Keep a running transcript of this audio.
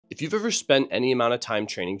If you've ever spent any amount of time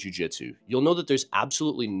training jiu-jitsu, you'll know that there's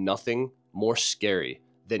absolutely nothing more scary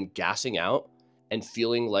than gassing out and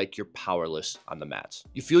feeling like you're powerless on the mats.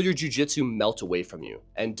 You feel your jiu-jitsu melt away from you,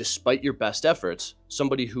 and despite your best efforts,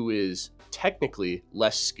 somebody who is technically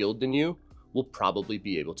less skilled than you will probably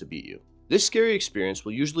be able to beat you. This scary experience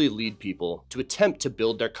will usually lead people to attempt to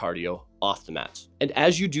build their cardio off the mats. And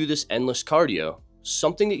as you do this endless cardio,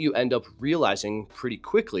 something that you end up realizing pretty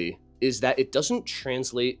quickly is that it doesn't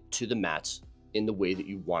translate to the mats in the way that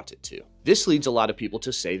you want it to. This leads a lot of people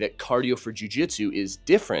to say that cardio for jiu-jitsu is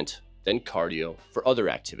different than cardio for other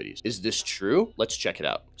activities. Is this true? Let's check it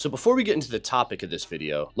out. So before we get into the topic of this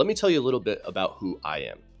video, let me tell you a little bit about who I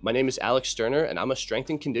am. My name is Alex Sterner, and I'm a strength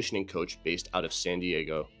and conditioning coach based out of San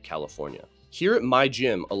Diego, California. Here at my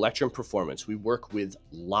gym, Electrum Performance, we work with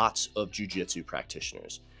lots of jiu-jitsu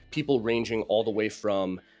practitioners, people ranging all the way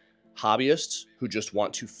from hobbyists who just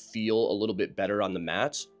want to feel a little bit better on the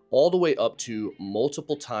mats, all the way up to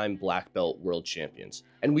multiple-time black belt world champions.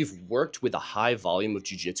 And we've worked with a high volume of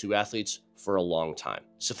jiu-jitsu athletes for a long time.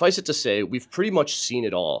 Suffice it to say, we've pretty much seen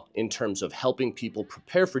it all in terms of helping people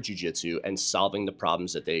prepare for jiu-jitsu and solving the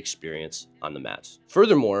problems that they experience on the mats.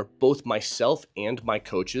 Furthermore, both myself and my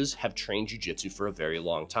coaches have trained jiu-jitsu for a very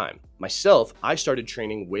long time. Myself, I started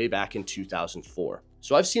training way back in 2004.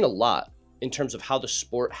 So I've seen a lot in terms of how the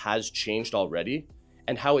sport has changed already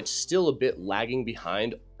and how it's still a bit lagging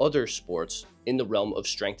behind other sports in the realm of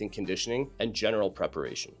strength and conditioning and general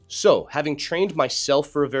preparation. So, having trained myself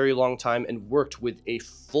for a very long time and worked with a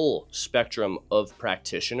full spectrum of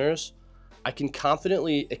practitioners, I can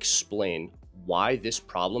confidently explain why this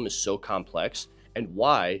problem is so complex and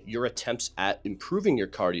why your attempts at improving your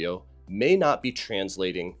cardio may not be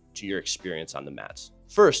translating to your experience on the mats.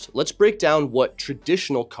 First, let's break down what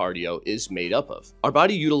traditional cardio is made up of. Our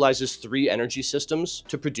body utilizes 3 energy systems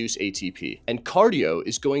to produce ATP, and cardio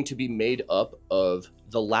is going to be made up of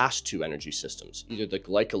the last 2 energy systems, either the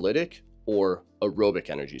glycolytic or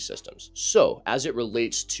aerobic energy systems. So, as it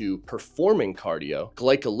relates to performing cardio,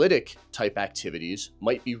 glycolytic type activities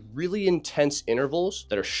might be really intense intervals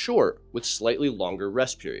that are short with slightly longer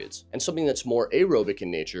rest periods. And something that's more aerobic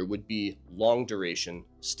in nature would be long duration,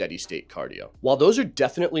 steady state cardio. While those are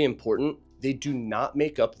definitely important, they do not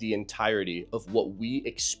make up the entirety of what we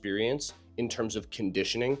experience in terms of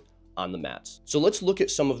conditioning on the mats. So let's look at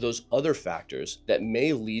some of those other factors that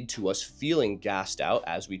may lead to us feeling gassed out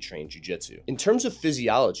as we train jiu-jitsu. In terms of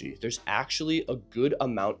physiology, there's actually a good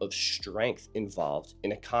amount of strength involved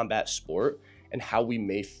in a combat sport and how we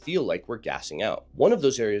may feel like we're gassing out. One of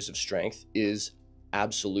those areas of strength is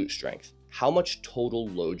absolute strength. How much total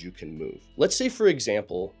load you can move. Let's say, for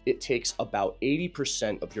example, it takes about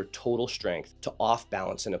 80% of your total strength to off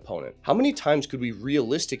balance an opponent. How many times could we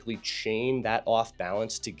realistically chain that off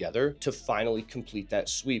balance together to finally complete that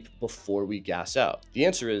sweep before we gas out? The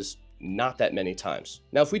answer is not that many times.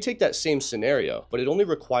 Now, if we take that same scenario, but it only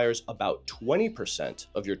requires about 20%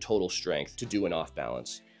 of your total strength to do an off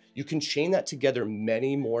balance, you can chain that together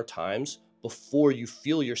many more times before you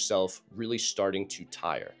feel yourself really starting to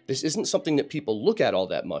tire. This isn't something that people look at all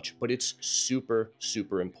that much, but it's super,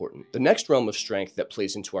 super important. The next realm of strength that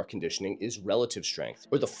plays into our conditioning is relative strength,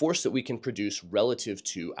 or the force that we can produce relative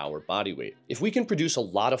to our body weight. If we can produce a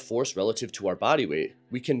lot of force relative to our body weight,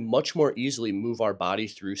 we can much more easily move our body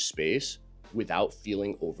through space without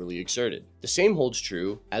feeling overly exerted. The same holds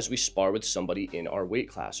true as we spar with somebody in our weight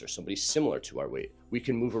class or somebody similar to our weight. We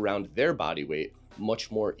can move around their body weight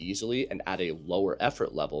much more easily and at a lower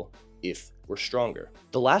effort level if we're stronger.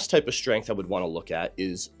 The last type of strength I would want to look at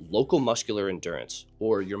is local muscular endurance,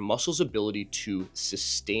 or your muscle's ability to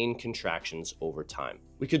sustain contractions over time.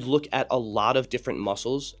 We could look at a lot of different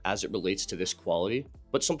muscles as it relates to this quality,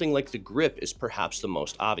 but something like the grip is perhaps the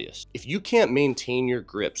most obvious. If you can't maintain your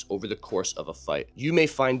grips over the course of a fight, you may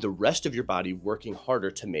find the rest of your body working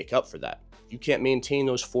harder to make up for that. If you can't maintain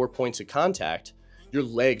those 4 points of contact, your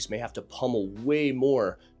legs may have to pummel way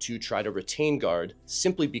more to try to retain guard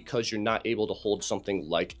simply because you're not able to hold something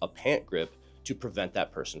like a pant grip to prevent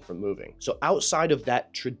that person from moving. So outside of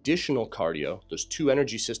that traditional cardio, those 2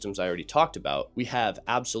 energy systems I already talked about, we have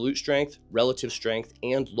absolute strength, relative strength,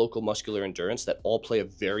 and local muscular endurance that all play a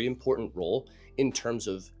very important role in terms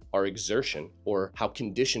of our exertion or how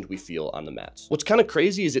conditioned we feel on the mats. What's kind of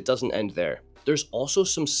crazy is it doesn't end there. There's also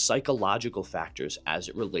some psychological factors as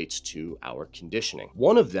it relates to our conditioning.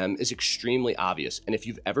 One of them is extremely obvious, and if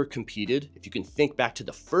you've ever competed, if you can think back to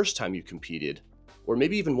the first time you competed, or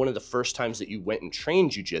maybe even one of the first times that you went and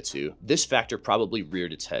trained jiu-jitsu, this factor probably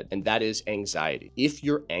reared its head, and that is anxiety. If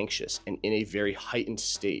you're anxious and in a very heightened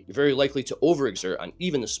state, you're very likely to overexert on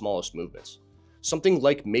even the smallest movements. Something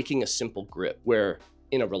like making a simple grip, where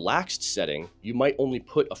in a relaxed setting, you might only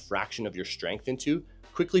put a fraction of your strength into,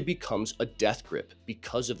 quickly becomes a death grip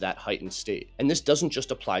because of that heightened state. And this doesn't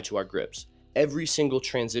just apply to our grips. Every single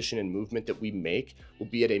transition and movement that we make will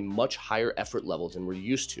be at a much higher effort level than we're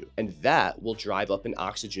used to. And that will drive up an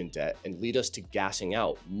oxygen debt and lead us to gassing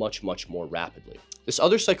out much, much more rapidly. This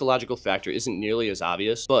other psychological factor isn't nearly as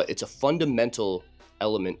obvious, but it's a fundamental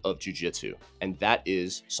element of jiu-jitsu, and that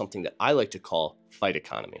is something that I like to call fight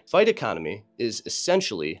economy. Fight economy is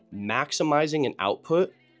essentially maximizing an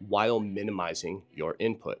output while minimizing your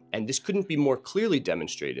input. And this couldn't be more clearly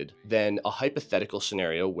demonstrated than a hypothetical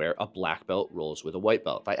scenario where a black belt rolls with a white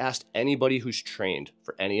belt. If I asked anybody who's trained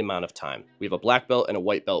for any amount of time, we have a black belt and a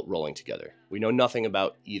white belt rolling together. We know nothing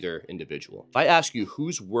about either individual. If I ask you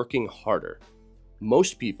who's working harder,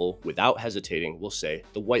 most people, without hesitating, will say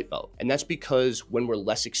the white belt. And that's because when we're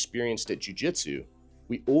less experienced at jiu-jitsu,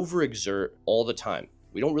 we overexert all the time.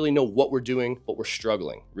 We don't really know what we're doing, but we're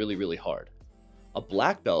struggling really, really hard. A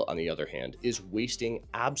black belt, on the other hand, is wasting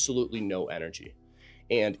absolutely no energy.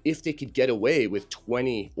 And if they could get away with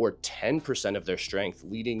 20 or 10% of their strength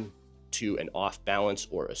leading to an off balance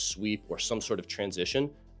or a sweep or some sort of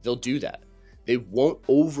transition, they'll do that. They won't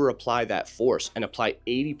over apply that force and apply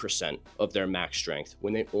 80% of their max strength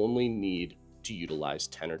when they only need to utilize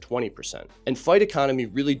 10 or 20%. And fight economy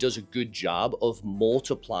really does a good job of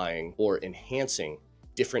multiplying or enhancing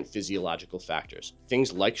different physiological factors.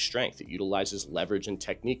 Things like strength, it utilizes leverage and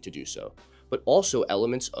technique to do so, but also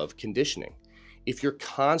elements of conditioning. If you're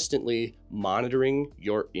constantly monitoring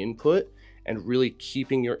your input and really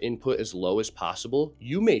keeping your input as low as possible,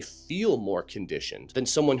 you may feel more conditioned than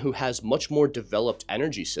someone who has much more developed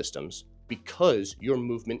energy systems because your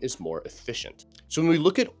movement is more efficient. So when we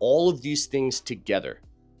look at all of these things together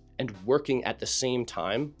and working at the same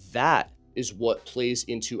time, that is what plays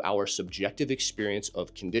into our subjective experience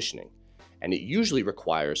of conditioning. And it usually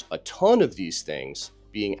requires a ton of these things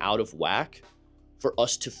being out of whack for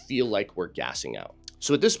us to feel like we're gassing out.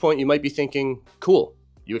 So at this point, you might be thinking, cool,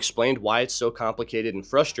 you explained why it's so complicated and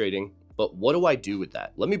frustrating, but what do I do with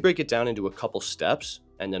that? Let me break it down into a couple steps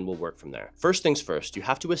and then we'll work from there. First things first, you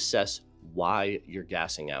have to assess why you're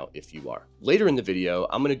gassing out if you are. Later in the video,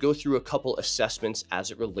 I'm gonna go through a couple assessments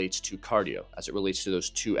as it relates to cardio, as it relates to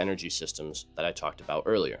those two energy systems that I talked about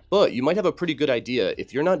earlier. But you might have a pretty good idea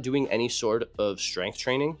if you're not doing any sort of strength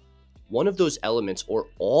training, one of those elements or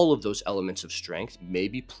all of those elements of strength may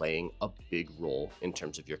be playing a big role in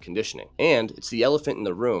terms of your conditioning. And it's the elephant in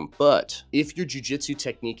the room, but if your jiu-jitsu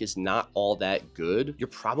technique is not all that good, you're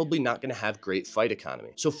probably not gonna have great fight economy.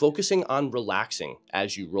 So focusing on relaxing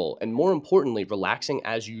as you roll, and more importantly, relaxing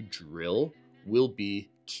as you drill will be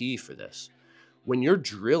key for this. When you're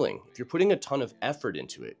drilling, if you're putting a ton of effort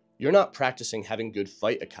into it, you're not practicing having good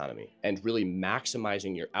fight economy and really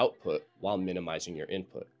maximizing your output while minimizing your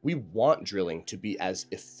input. We want drilling to be as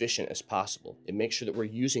efficient as possible. It makes sure that we're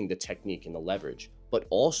using the technique and the leverage, but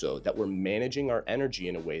also that we're managing our energy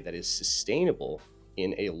in a way that is sustainable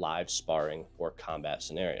in a live sparring or combat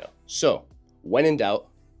scenario. So when in doubt,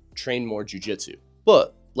 train more jiu-jitsu.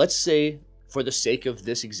 But let's say, for the sake of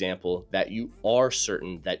this example, that you are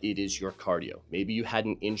certain that it is your cardio. Maybe you had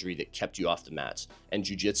an injury that kept you off the mats, and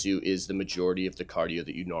jiu-jitsu is the majority of the cardio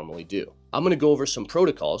that you normally do. I'm gonna go over some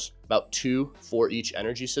protocols, about 2 for each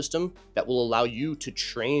energy system, that will allow you to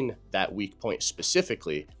train that weak point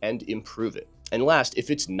specifically and improve it. And last, if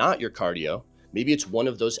it's not your cardio, maybe it's one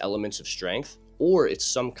of those elements of strength, or it's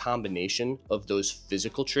some combination of those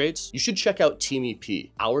physical traits, you should check out Team EP,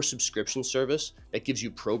 our subscription service that gives you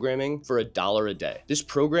programming for $1 a day. This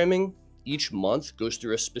programming each month goes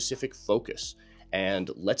through a specific focus. And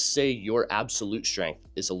let's say your absolute strength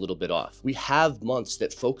is a little bit off. We have months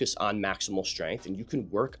that focus on maximal strength, and you can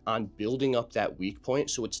work on building up that weak point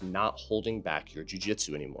so it's not holding back your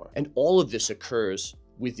jiu-jitsu anymore. And all of this occurs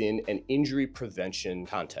within an injury prevention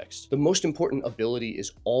context. The most important ability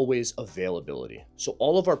is always availability. So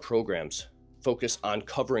all of our programs focus on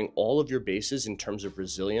covering all of your bases in terms of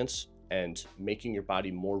resilience and making your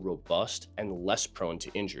body more robust and less prone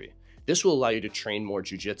to injury. This will allow you to train more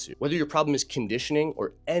jiu-jitsu. Whether your problem is conditioning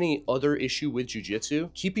or any other issue with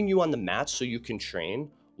jiu-jitsu, keeping you on the mat so you can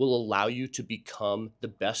train will allow you to become the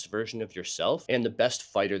best version of yourself and the best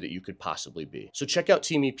fighter that you could possibly be. So check out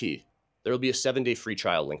Team EP. There will be a 7-day free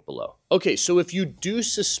trial link below. Okay, so if you do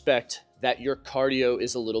suspect that your cardio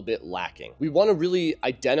is a little bit lacking, we want to really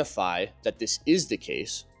identify that this is the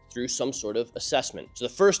case through some sort of assessment. So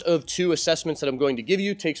the first of 2 assessments that I'm going to give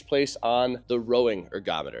you takes place on the rowing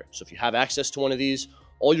ergometer. So if you have access to one of these,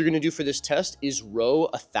 all you're going to do for this test is row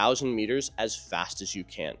 1,000 meters as fast as you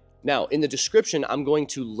can. Now, in the description, I'm going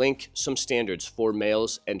to link some standards for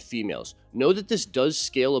males and females. Know that this does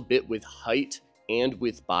scale a bit with height and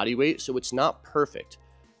with body weight, so it's not perfect.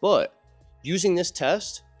 But using this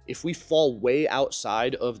test, if we fall way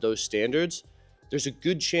outside of those standards, there's a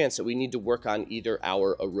good chance that we need to work on either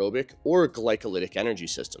our aerobic or glycolytic energy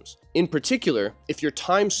systems. In particular, if your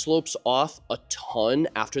time slopes off a ton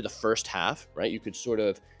after the first half, right, you could sort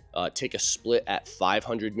of take a split at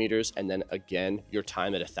 500 meters and then again your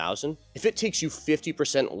time at 1,000. If it takes you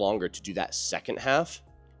 50% longer to do that second half,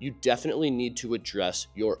 you definitely need to address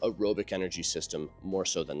your aerobic energy system more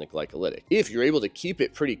so than the glycolytic. If you're able to keep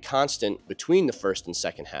it pretty constant between the first and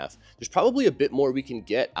second half, there's probably a bit more we can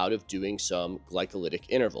get out of doing some glycolytic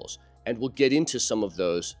intervals, and we'll get into some of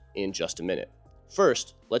those in just a minute.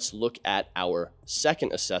 First, let's look at our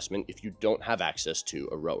second assessment if you don't have access to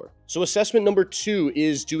a rower. So assessment number 2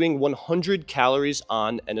 is doing 100 calories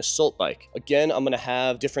on an assault bike. Again, I'm gonna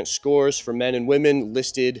have different scores for men and women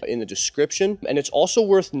listed in the description. And it's also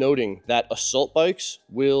worth noting that assault bikes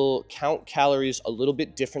will count calories a little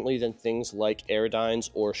bit differently than things like Aerodynes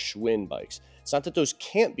or Schwinn bikes. It's not that those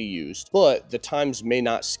can't be used, but the times may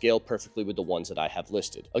not scale perfectly with the ones that I have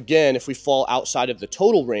listed. Again, if we fall outside of the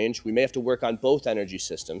total range, we may have to work on both energy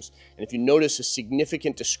systems. And if you notice a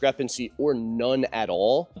significant discrepancy or none at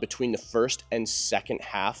all between the first and second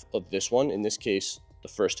half of this one, in this case, the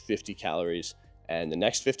first 50 calories and the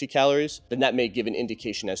next 50 calories, then that may give an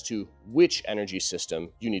indication as to which energy system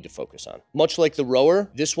you need to focus on. Much like the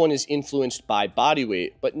rower, this one is influenced by body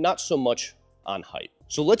weight, but not so much on height.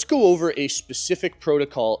 So let's go over a specific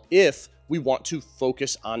protocol if we want to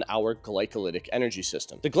focus on our glycolytic energy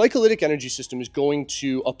system. The glycolytic energy system is going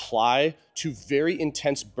to apply to very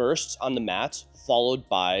intense bursts on the mat, followed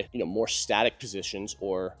by more static positions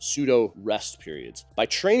or pseudo rest periods. By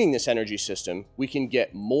training this energy system, we can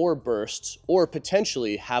get more bursts or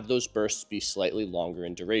potentially have those bursts be slightly longer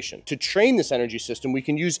in duration. To train this energy system, we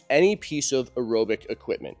can use any piece of aerobic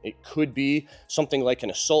equipment. It could be something like an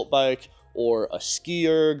assault bike or a ski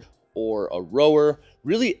erg or a rower,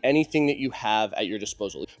 really anything that you have at your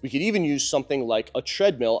disposal. We could even use something like a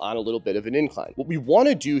treadmill on a little bit of an incline. What we want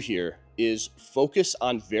to do here is focus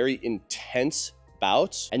on very intense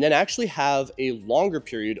bouts and then actually have a longer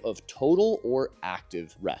period of total or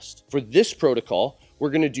active rest. For this protocol,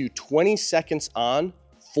 we're going to do 20 seconds on,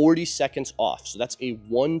 40 seconds off. So that's a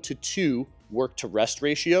 1-to-2 work to rest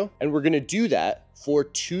ratio. And we're going to do that for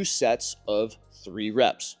 2 sets of 3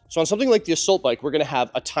 reps. So on something like the assault bike, we're going to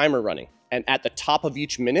have a timer running. And at the top of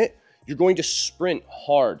each minute, you're going to sprint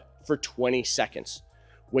hard for 20 seconds.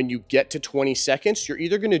 When you get to 20 seconds, you're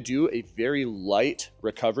either going to do a very light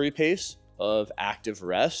recovery pace of active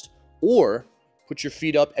rest, or put your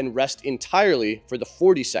feet up and rest entirely for the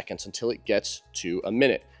 40 seconds until it gets to a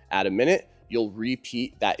minute. At a minute, you'll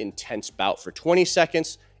repeat that intense bout for 20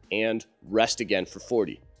 seconds and rest again for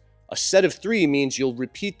 40. A set of 3 means you'll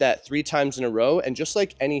repeat that 3 times in a row, and just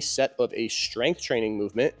like any set of a strength training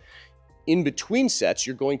movement, in between sets,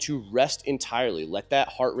 you're going to rest entirely. Let that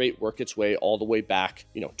heart rate work its way all the way back,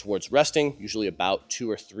 towards resting, usually about 2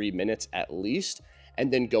 or 3 minutes at least,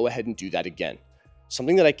 and then go ahead and do that again.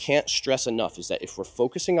 Something that I can't stress enough is that if we're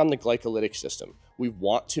focusing on the glycolytic system, we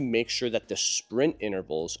want to make sure that the sprint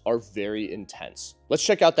intervals are very intense. Let's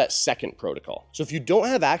check out that second protocol. So if you don't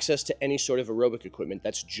have access to any sort of aerobic equipment,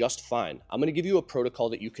 that's just fine. I'm going to give you a protocol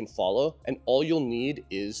that you can follow, and all you'll need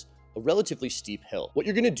is a relatively steep hill. What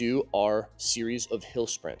you're going to do are series of hill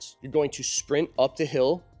sprints. You're going to sprint up the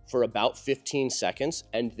hill for about 15 seconds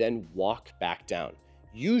and then walk back down.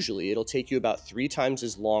 Usually it'll take you about 3 times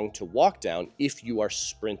as long to walk down if you are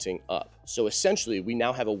sprinting up. So essentially we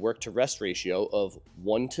now have a work to rest ratio of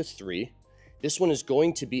 1-to-3. This one is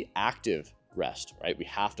going to be active rest, right? We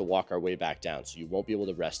have to walk our way back down, so you won't be able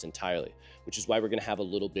to rest entirely, which is why we're going to have a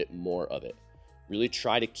little bit more of it. Really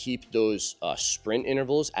try to keep those sprint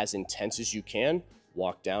intervals as intense as you can.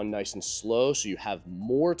 Walk down nice and slow so you have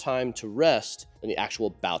more time to rest than the actual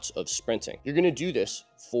bouts of sprinting. You're going to do this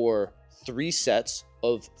for 3 sets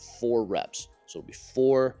of 4 reps. So it'll be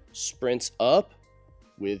 4 sprints up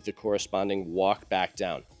with the corresponding walk back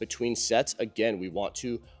down. Between sets, again, we want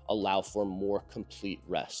to allow for more complete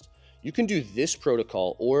rest. You can do this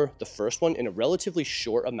protocol or the first one in a relatively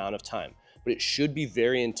short amount of time, but it should be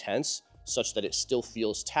very intense such that it still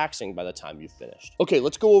feels taxing by the time you've finished. Okay,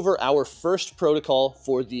 let's go over our first protocol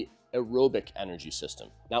for the aerobic energy system.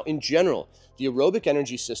 Now, in general, the aerobic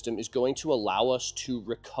energy system is going to allow us to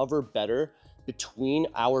recover better between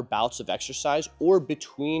our bouts of exercise or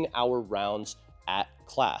between our rounds at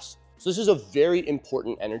class. So this is a very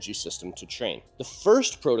important energy system to train. The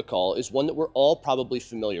first protocol is one that we're all probably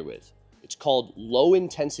familiar with. It's called low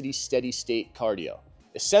intensity steady state cardio.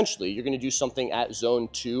 Essentially, you're going to do something at zone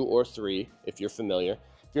 2 or 3 if you're familiar.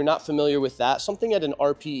 If you're not familiar with that, something at an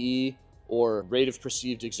RPE or rate of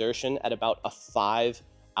perceived exertion at about a 5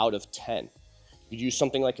 out of 10. You'd use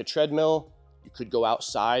something like a treadmill. You could go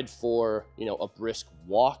outside for, a brisk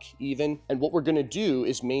walk even. And what we're going to do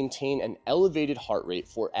is maintain an elevated heart rate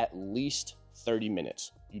for at least 30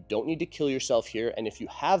 minutes. You don't need to kill yourself here. And if you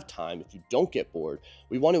have time, if you don't get bored,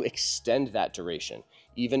 we want to extend that duration,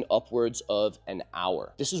 even upwards of an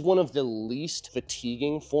hour. This is one of the least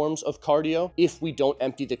fatiguing forms of cardio. If we don't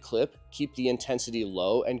empty the clip, keep the intensity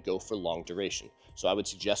low and go for long duration. So I would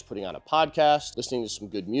suggest putting on a podcast, listening to some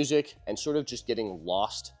good music, and sort of just getting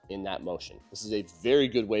lost in that motion. This is a very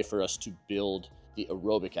good way for us to build the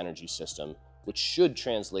aerobic energy system, which should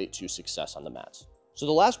translate to success on the mats. So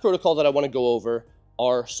the last protocol that I want to go over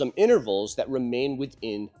are some intervals that remain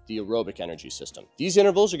within the aerobic energy system. These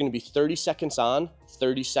intervals are going to be 30 seconds on,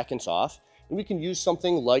 30 seconds off, and we can use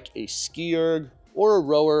something like a ski erg or a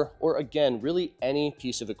rower, or again, really any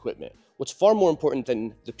piece of equipment. What's far more important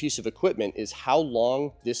than the piece of equipment is how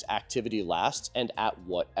long this activity lasts and at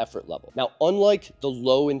what effort level. Now, unlike the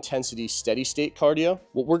low intensity steady state cardio,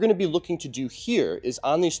 what we're going to be looking to do here is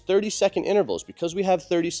on these 30-second intervals, because we have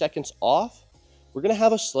 30 seconds off, we're going to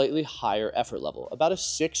have a slightly higher effort level, about a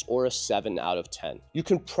 6 or a 7 out of 10. You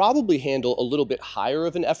can probably handle a little bit higher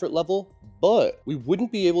of an effort level, but we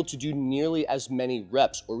wouldn't be able to do nearly as many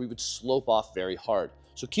reps, or we would slope off very hard.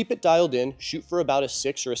 So keep it dialed in, shoot for about a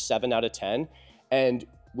 6 or a 7 out of 10. And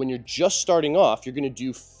when you're just starting off, you're going to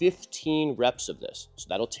do 15 reps of this. So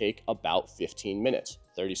that'll take about 15 minutes,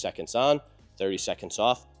 30 seconds on, 30 seconds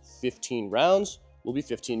off, 15 rounds will be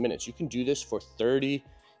 15 minutes. You can do this for 30,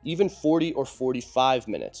 even 40 or 45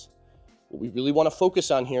 minutes. What we really want to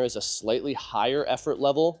focus on here is a slightly higher effort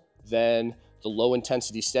level than the low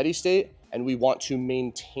intensity steady state. And we want to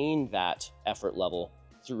maintain that effort level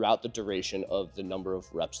throughout the duration of the number of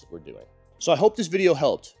reps that we're doing. So I hope this video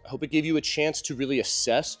helped. I hope it gave you a chance to really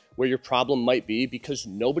assess where your problem might be, because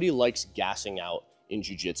nobody likes gassing out in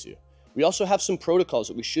jiu-jitsu. We also have some protocols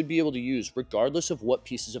that we should be able to use regardless of what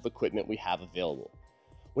pieces of equipment we have available.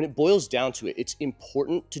 When it boils down to it, it's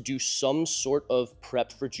important to do some sort of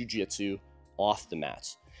prep for jiu-jitsu off the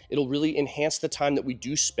mats. It'll really enhance the time that we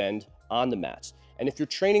do spend on the mats. And if you're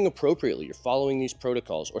training appropriately, you're following these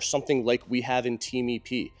protocols, or something like we have in Team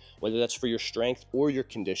EP, whether that's for your strength or your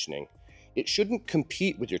conditioning, it shouldn't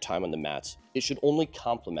compete with your time on the mats. It should only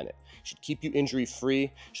complement it. It should keep you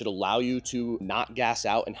injury-free, should allow you to not gas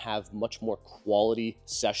out and have much more quality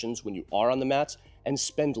sessions when you are on the mats, and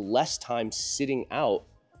spend less time sitting out,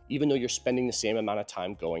 even though you're spending the same amount of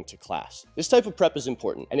time going to class. This type of prep is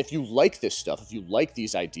important. And if you like this stuff, if you like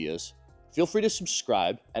these ideas, feel free to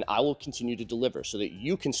subscribe, and I will continue to deliver so that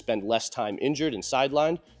you can spend less time injured and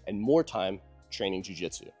sidelined and more time training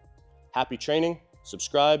jiu-jitsu. Happy training,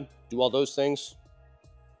 subscribe, do all those things,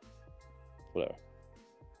 whatever.